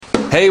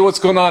Hey, what's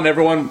going on,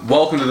 everyone?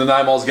 Welcome to the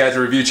Nimalls Gadget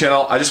Review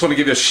channel. I just want to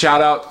give you a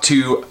shout out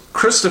to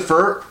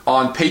Christopher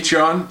on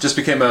Patreon. Just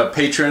became a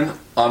patron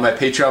on my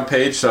Patreon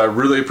page, so I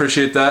really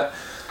appreciate that.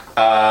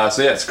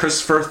 So yeah, it's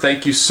Christopher.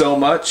 Thank you so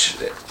much.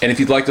 And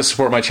if you'd like to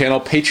support my channel,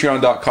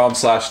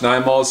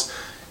 patreon.com/Nimalls.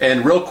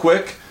 And real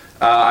quick,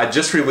 I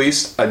just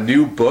released a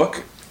new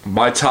book,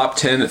 my top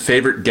 10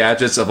 favorite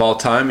gadgets of all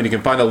time, and you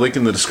can find a link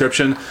in the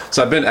description.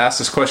 So I've been asked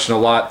this question a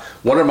lot.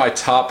 What are my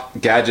top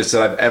gadgets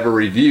that I've ever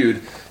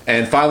reviewed?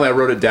 And finally I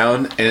wrote it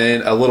down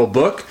in a little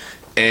book,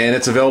 and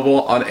it's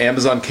available on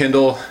Amazon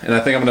Kindle, and I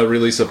think I'm going to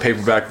release a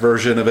paperback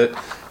version of it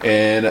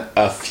in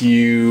a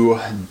few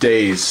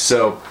days.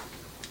 So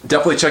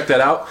definitely check that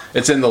out.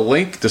 It's in the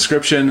link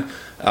description,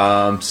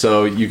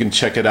 so you can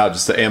check it out,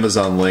 just the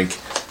Amazon link,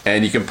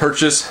 and you can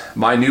purchase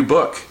my new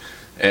book.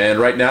 And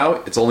right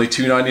now it's only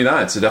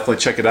 $2.99, so definitely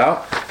check it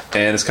out.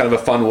 And it's kind of a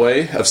fun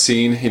way of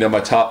seeing,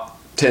 my top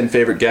 10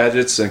 favorite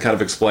gadgets, and kind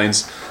of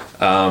explains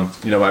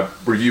my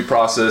review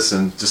process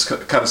and just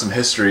kind of some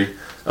history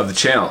of the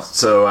channel.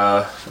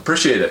 So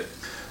appreciate it.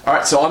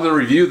 Alright, so on to the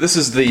review. This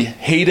is the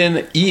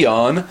Hayden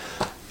Eon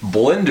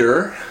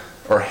blender,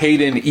 or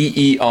Hayden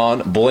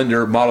Eon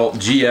blender model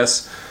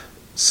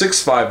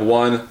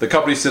GS651. The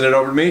company sent it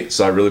over to me,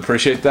 so I really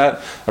appreciate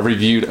that. I've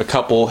reviewed a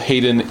couple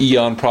Hayden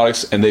Eon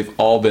products and they've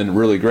all been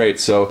really great.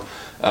 So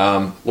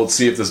we'll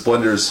see if this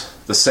blender's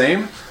the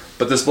same.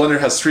 But this blender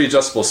has 3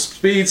 adjustable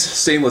speeds,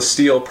 stainless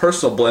steel,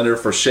 personal blender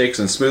for shakes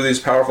and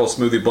smoothies, powerful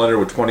smoothie blender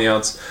with 20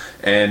 ounce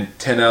and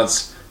 10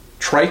 ounce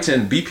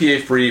Triton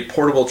BPA free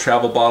portable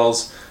travel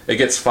bottles. It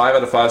gets 5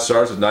 out of 5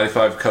 stars with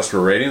 95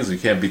 customer ratings. You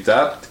can't beat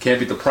that. Can't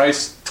beat the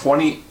price,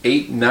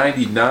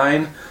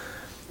 $28.99,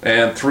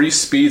 and 3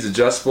 speeds,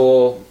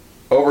 adjustable,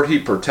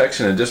 overheat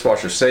protection and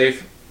dishwasher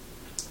safe,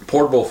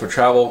 portable for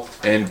travel,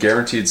 and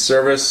guaranteed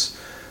service.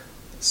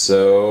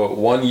 So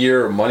 1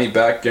 year money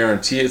back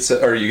guarantee,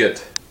 or you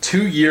get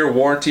 2-year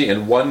warranty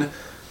and 1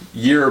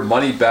 year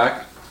money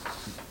back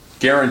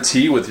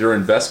guarantee with your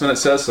investment, it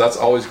says. So that's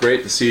always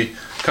great to see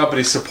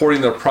companies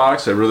supporting their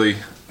products. I really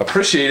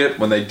appreciate it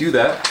when they do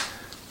that.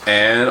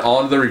 And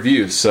on to the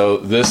review. So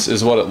this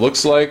is what it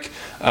looks like.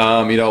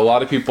 A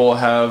lot of people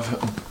have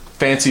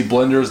fancy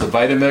blenders, the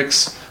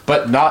Vitamix,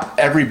 but not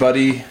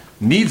everybody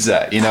needs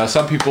that.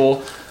 Some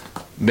people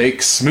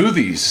make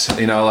smoothies,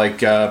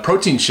 like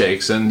protein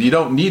shakes, and you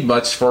don't need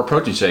much for a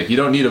protein shake. You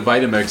don't need a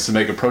Vitamix to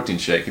make a protein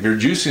shake. If you're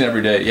juicing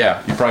every day,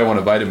 yeah, you probably want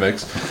a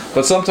Vitamix,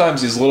 but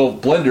sometimes these little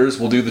blenders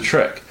will do the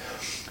trick.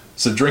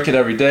 So drink it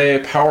every day,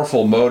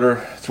 powerful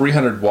motor,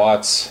 300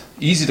 watts,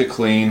 easy to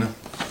clean,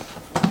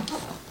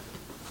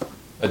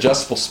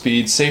 adjustable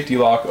speed, safety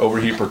lock,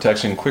 overheat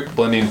protection, quick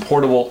blending,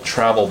 portable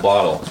travel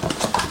bottle.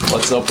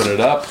 Let's open it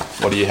up.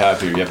 What do you have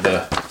here? You have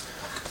the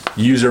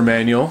user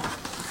manual.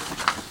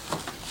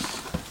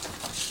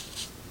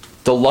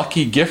 The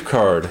lucky gift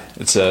card,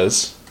 it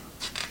says.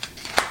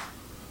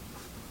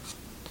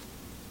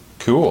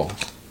 Cool.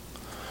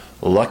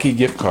 Lucky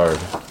gift card.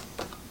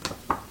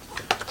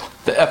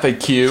 The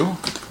FAQ.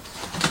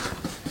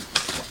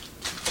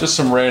 Just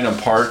some random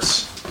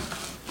parts.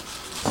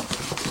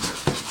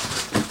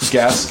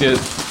 Gasket.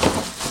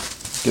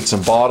 Get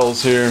some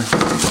bottles here.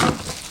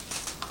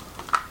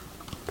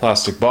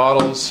 Plastic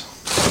bottles.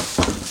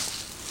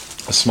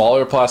 A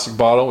smaller plastic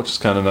bottle, which is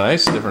kind of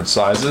nice. Different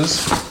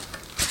sizes.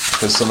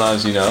 Because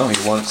sometimes, you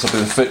want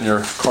something to fit in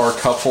your car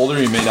cup holder.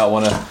 You may not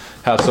want to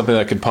have something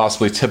that could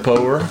possibly tip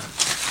over.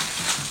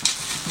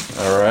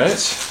 Alright.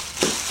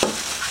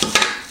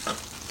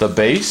 The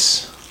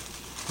base.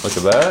 Look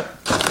at that.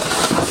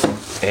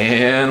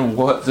 And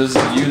what does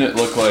the unit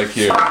look like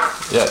here?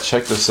 Yeah,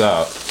 check this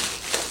out.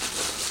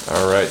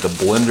 Alright, the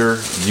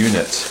blender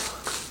unit.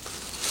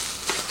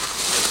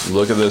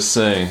 Look at this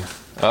thing.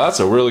 Oh, that's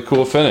a really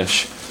cool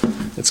finish.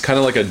 It's kind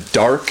of like a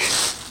dark,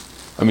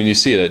 you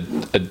see it,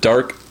 a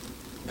dark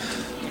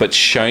but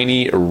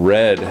shiny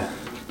red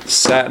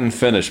satin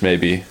finish,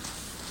 maybe.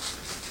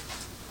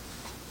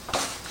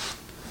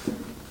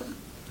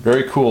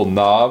 Very cool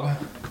knob.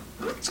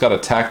 It's got a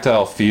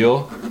tactile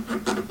feel.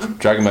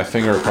 Dragging my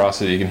finger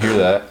across it, you can hear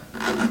that.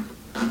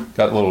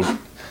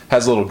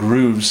 Has little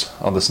grooves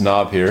on this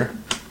knob here.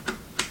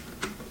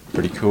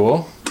 Pretty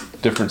cool.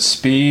 Different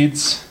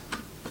speeds.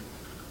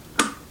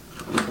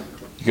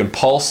 You can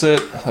pulse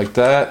it like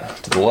that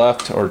to the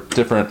left, or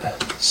different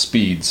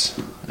speeds,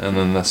 and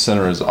then the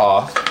center is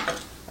off.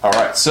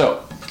 Alright,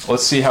 so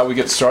let's see how we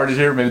get started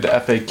here. Maybe the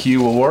FAQ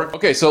will work.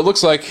 Okay, so it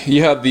looks like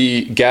you have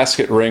the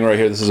gasket ring right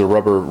here. This is a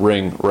rubber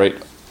ring right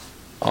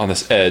on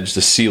this edge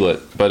to seal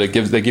it, but they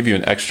give you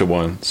an extra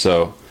one,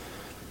 so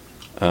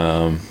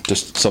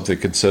just something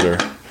to consider.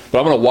 But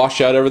I'm going to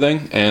wash out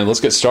everything and let's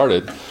get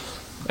started.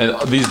 And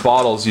these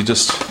bottles, you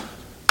just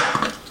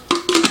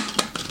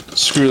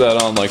screw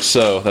that on like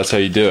so. That's how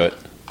you do it.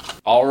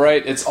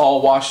 Alright, it's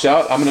all washed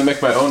out. I'm going to make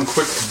my own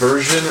quick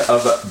version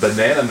of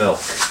banana milk.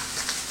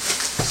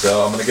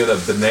 So I'm going to get a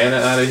banana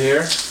out of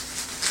here.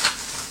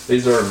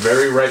 These are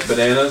very ripe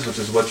bananas, which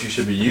is what you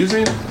should be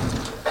using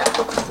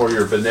for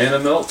your banana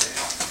milk.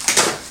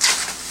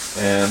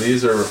 And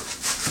these are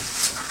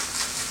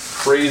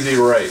crazy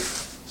ripe.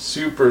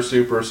 Super,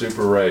 super,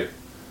 super ripe.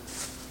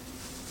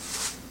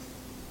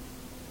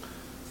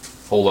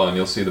 Hold on,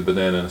 you'll see the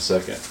banana in a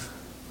second.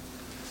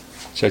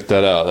 Check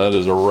that out. That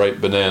is a ripe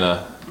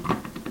banana.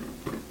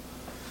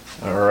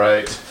 All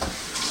right.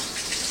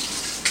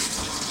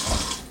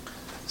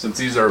 Since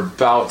these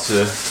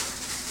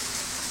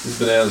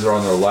bananas are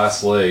on their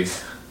last leg,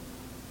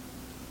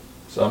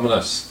 so I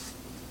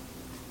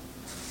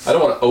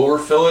don't want to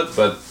overfill it,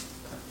 but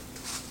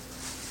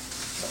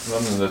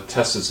I'm going to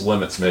test its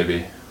limits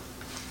maybe.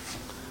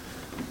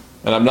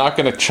 And I'm not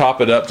going to chop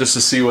it up just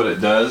to see what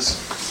it does.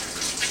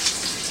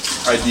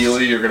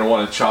 Ideally, you're going to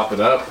want to chop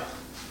it up.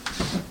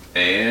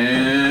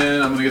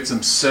 And I'm going to get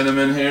some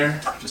cinnamon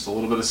here, just a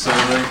little bit of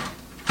cinnamon.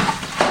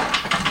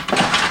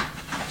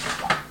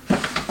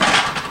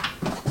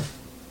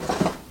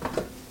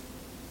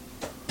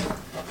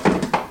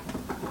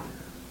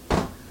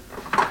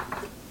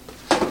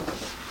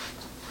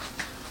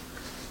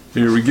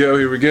 Here we go,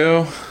 here we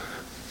go.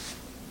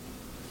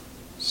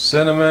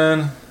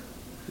 Cinnamon,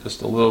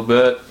 just a little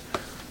bit.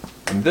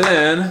 And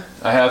then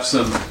I have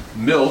some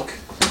milk.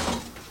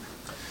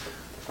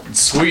 It's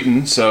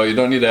sweetened, so you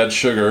don't need to add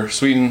sugar.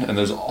 Sweetened, and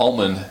there's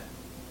almond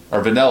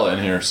or vanilla in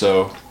here,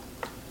 so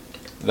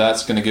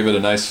that's going to give it a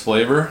nice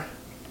flavor.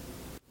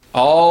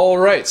 All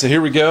right, so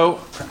here we go.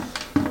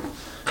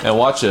 And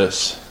watch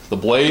this. The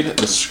blade,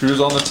 the screws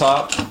on the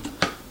top,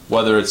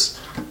 whether it's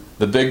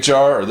the big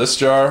jar or this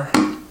jar.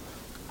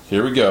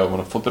 Here we go. I'm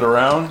going to flip it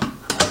around.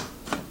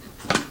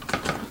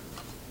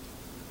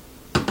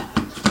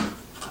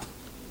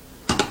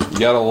 You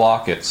got to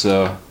lock it,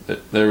 so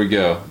there we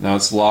go. Now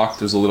it's locked.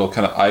 There's a little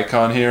kind of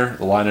icon here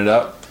to line it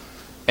up.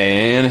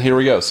 And here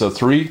we go. So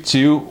 3,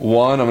 2,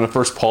 1. I'm going to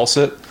first pulse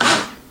it.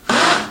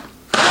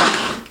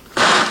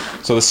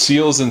 So the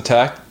seal is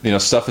intact. You know,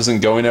 stuff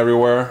isn't going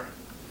everywhere.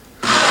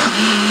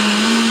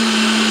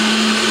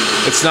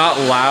 It's not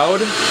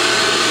loud.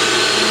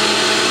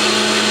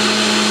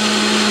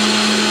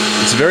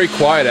 It's very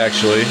quiet,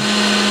 actually.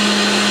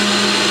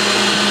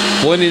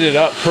 Blending it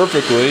up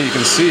perfectly. You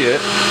can see it.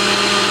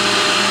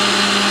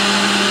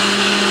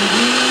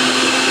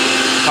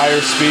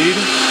 Higher speed.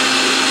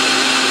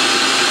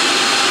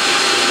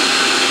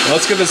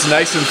 Let's get this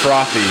nice and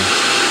frothy.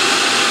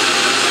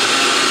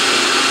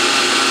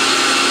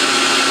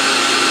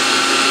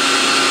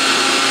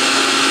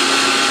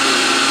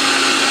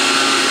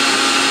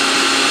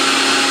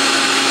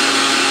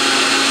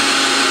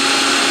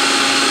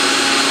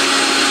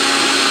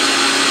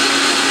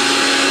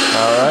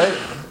 Alright,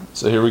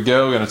 so here we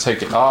go. We're going to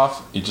take it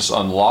off. You just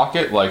unlock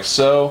it like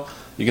so.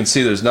 You can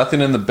see there's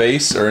nothing in the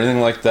base or anything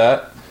like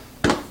that.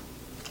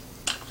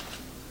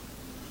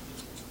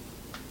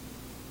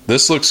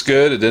 This looks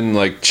good. It didn't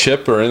like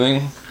chip or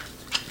anything.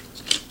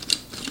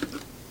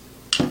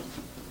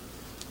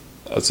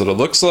 That's what it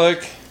looks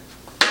like.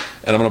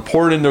 And I'm going to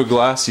pour it into a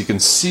glass so you can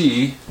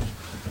see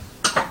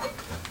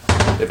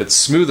if it's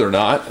smooth or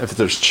not, if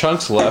there's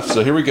chunks left.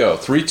 So here we go.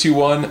 3, 2,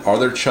 1. Are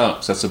there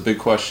chunks? That's a big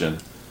question.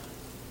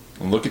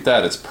 And look at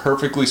that. It's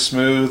perfectly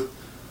smooth,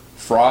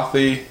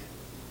 frothy.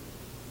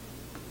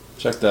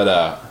 Check that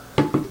out.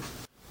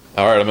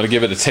 Alright, I'm going to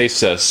give it a taste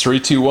test.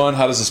 3, 2, 1.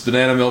 How does this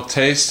banana milk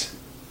taste?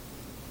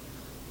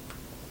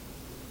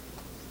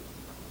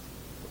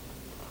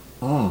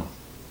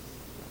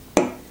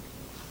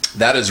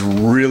 That is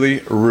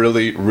really,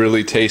 really,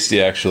 really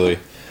tasty, actually.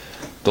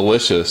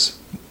 Delicious.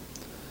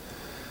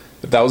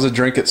 If that was a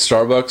drink at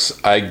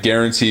Starbucks, I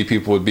guarantee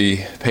people would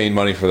be paying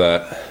money for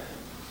that.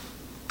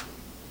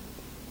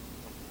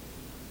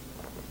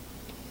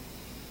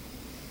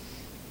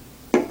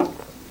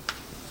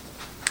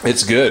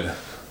 It's good.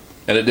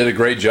 And it did a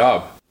great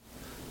job.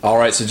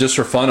 Alright, so just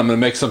for fun, I'm going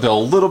to make something a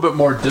little bit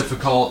more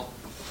difficult.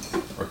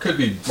 Or could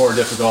be more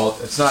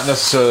difficult. It's not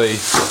necessarily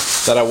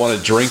that I want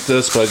to drink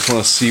this, but I just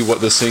want to see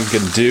what this thing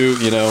can do,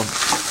 you know.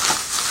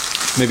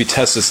 Maybe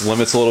test its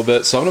limits a little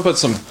bit. So I'm going to put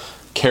some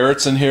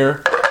carrots in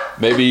here.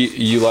 Maybe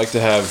you like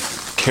to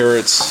have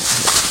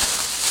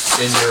carrots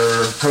in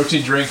your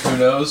protein drink, who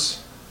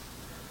knows.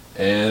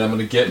 And I'm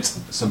going to get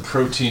some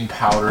protein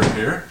powder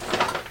here.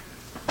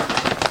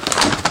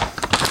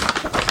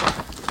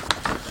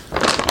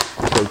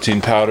 Protein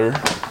powder.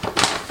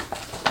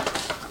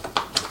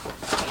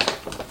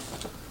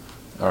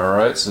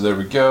 Alright, so there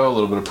we go, a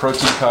little bit of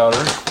protein powder.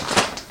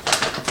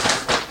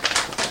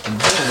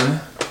 And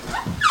then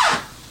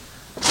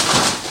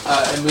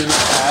I'm going to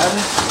add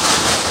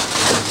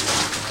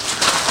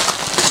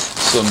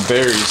some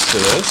berries to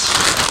this.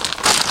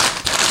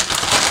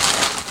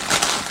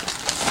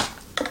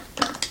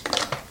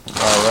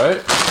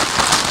 Alright.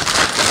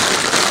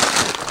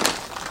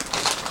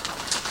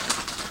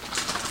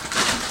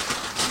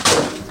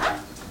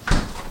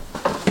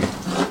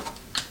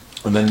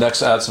 And then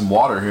next add some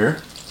water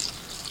here.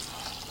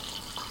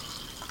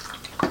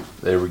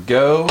 There we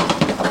go.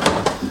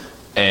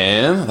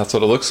 And that's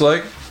what it looks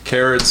like.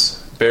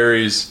 Carrots,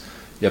 berries,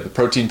 you have the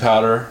protein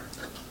powder.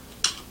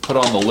 Put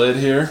on the lid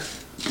here,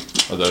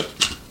 or the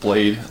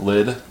blade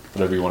lid,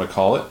 whatever you want to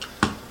call it.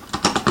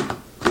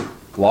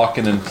 Lock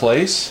it in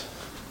place.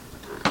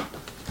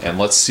 and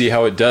let's see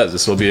how it does.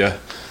 This will be a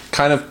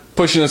kind of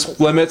pushing its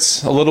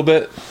limits a little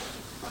bit.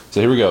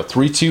 So here we go.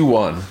 3, 2,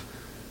 1.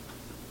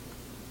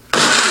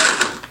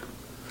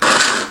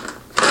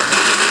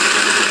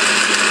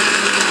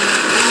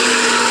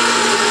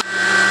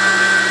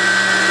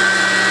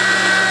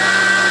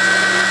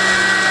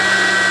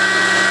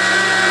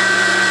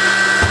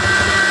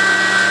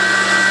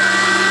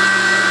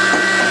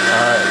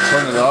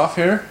 Turn it off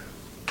here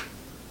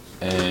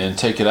and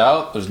take it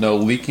out. There's no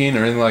leaking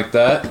or anything like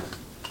that.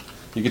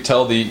 You could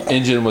tell the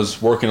engine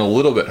was working a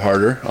little bit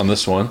harder on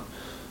this one.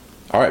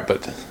 Alright,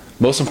 but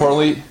most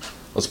importantly,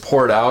 let's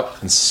pour it out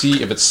and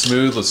see if it's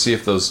smooth. Let's see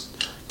if those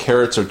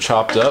carrots are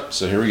chopped up.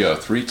 So here we go,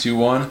 3, 2,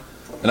 1.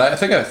 And I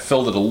think I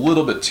filled it a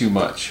little bit too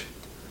much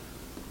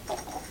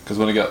because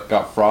when it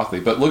got frothy.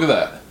 But look at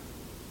that.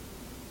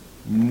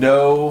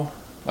 No,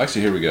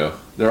 actually here we go.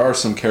 There are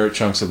some carrot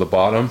chunks at the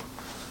bottom.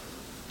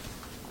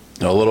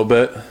 A little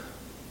bit.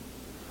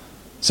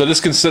 So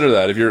just consider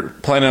that if you're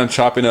planning on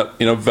chopping up,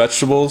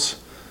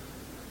 vegetables,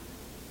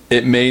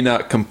 it may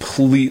not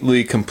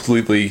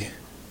completely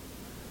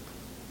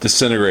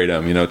disintegrate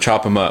them.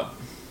 Chop them up.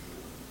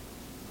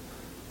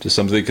 Just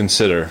something to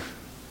consider.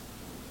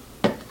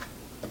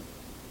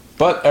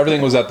 But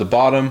everything was at the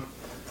bottom.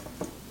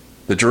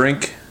 The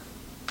drink,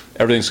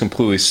 everything's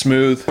completely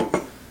smooth.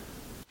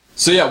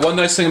 So yeah, one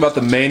nice thing about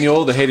the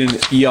manual, the Hayden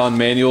Eon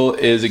manual,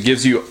 is it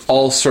gives you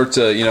all sorts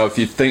of,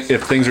 if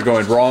things are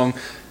going wrong,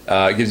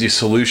 it gives you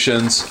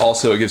solutions.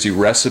 Also, it gives you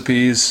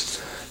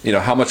recipes,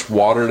 how much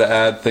water to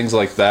add, things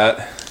like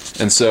that.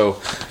 And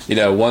so,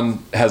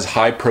 one has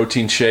high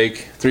protein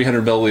shake,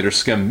 300 milliliter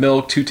skim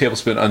milk, 2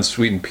 tablespoons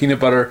unsweetened peanut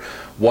butter,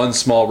 1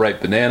 small ripe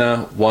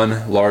banana,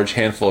 1 large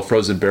handful of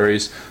frozen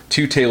berries,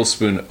 2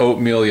 tablespoons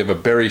oatmeal. You have a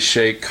berry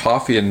shake,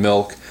 coffee and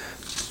milk,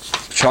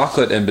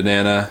 chocolate and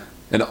banana.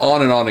 And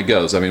on it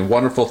goes. I mean,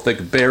 wonderful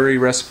thick berry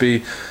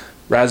recipe,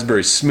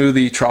 raspberry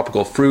smoothie,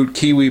 tropical fruit,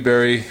 kiwi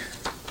berry,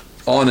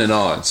 on and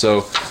on. So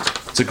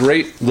it's a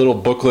great little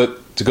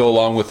booklet to go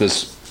along with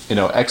this,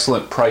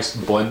 excellent priced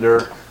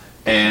blender.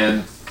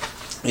 And,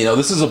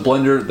 this is a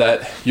blender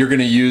that you're going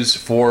to use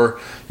for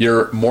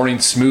your morning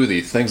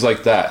smoothie, things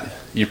like that.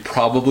 You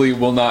probably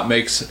will not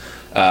make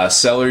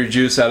celery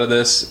juice out of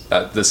this.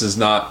 This is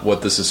not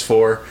what this is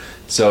for.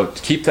 So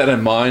keep that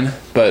in mind,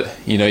 but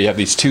you have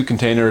these 2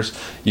 containers.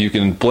 You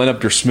can blend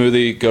up your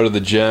smoothie, go to the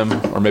gym,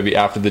 or maybe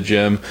after the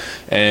gym,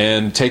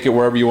 and take it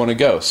wherever you want to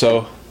go.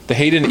 So the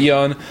Hayden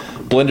Eon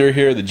blender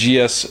here, the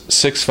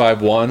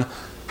GS651,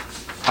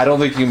 I don't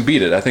think you can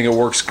beat it. I think it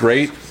works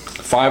great.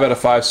 5 out of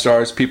 5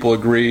 stars, people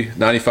agree,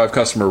 95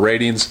 customer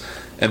ratings.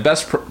 And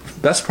best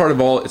part of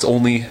all, it's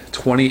only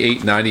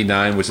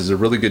 $28.99, which is a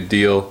really good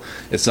deal.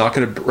 It's not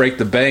going to break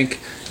the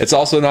bank. It's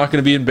also not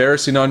going to be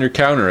embarrassing on your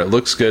counter. It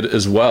looks good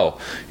as well.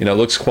 It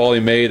looks quality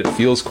made. It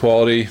feels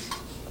quality.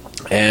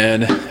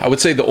 And I would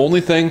say the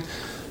only thing,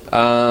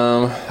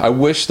 I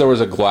wish there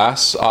was a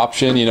glass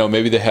option.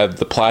 Maybe they had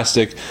the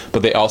plastic,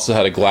 but they also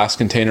had a glass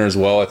container as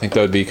well. I think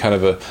that would be kind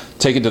of a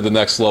take it to the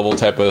next level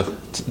type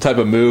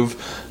of move.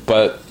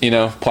 But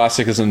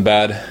plastic isn't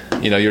bad.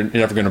 You're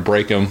never going to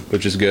break them,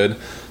 which is good.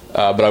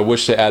 But I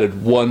wish they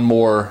added one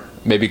more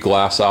maybe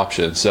glass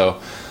option. So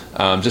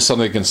just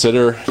something to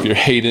consider if you're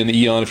Hayden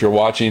Eon, if you're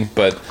watching.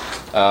 But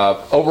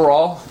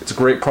overall, it's a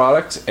great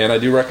product, and I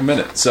do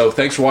recommend it. So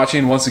thanks for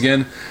watching. Once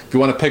again, if you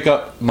want to pick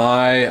up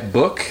my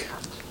book,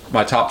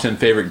 my top 10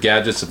 favorite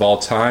gadgets of all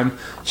time,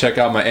 check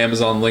out my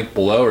Amazon link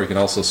below, or you can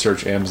also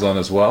search Amazon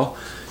as well.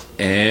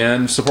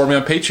 And support me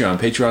on Patreon,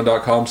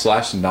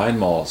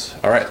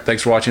 patreon.com/9malls. All right,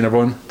 thanks for watching,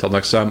 everyone. Till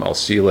next time, I'll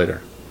see you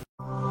later.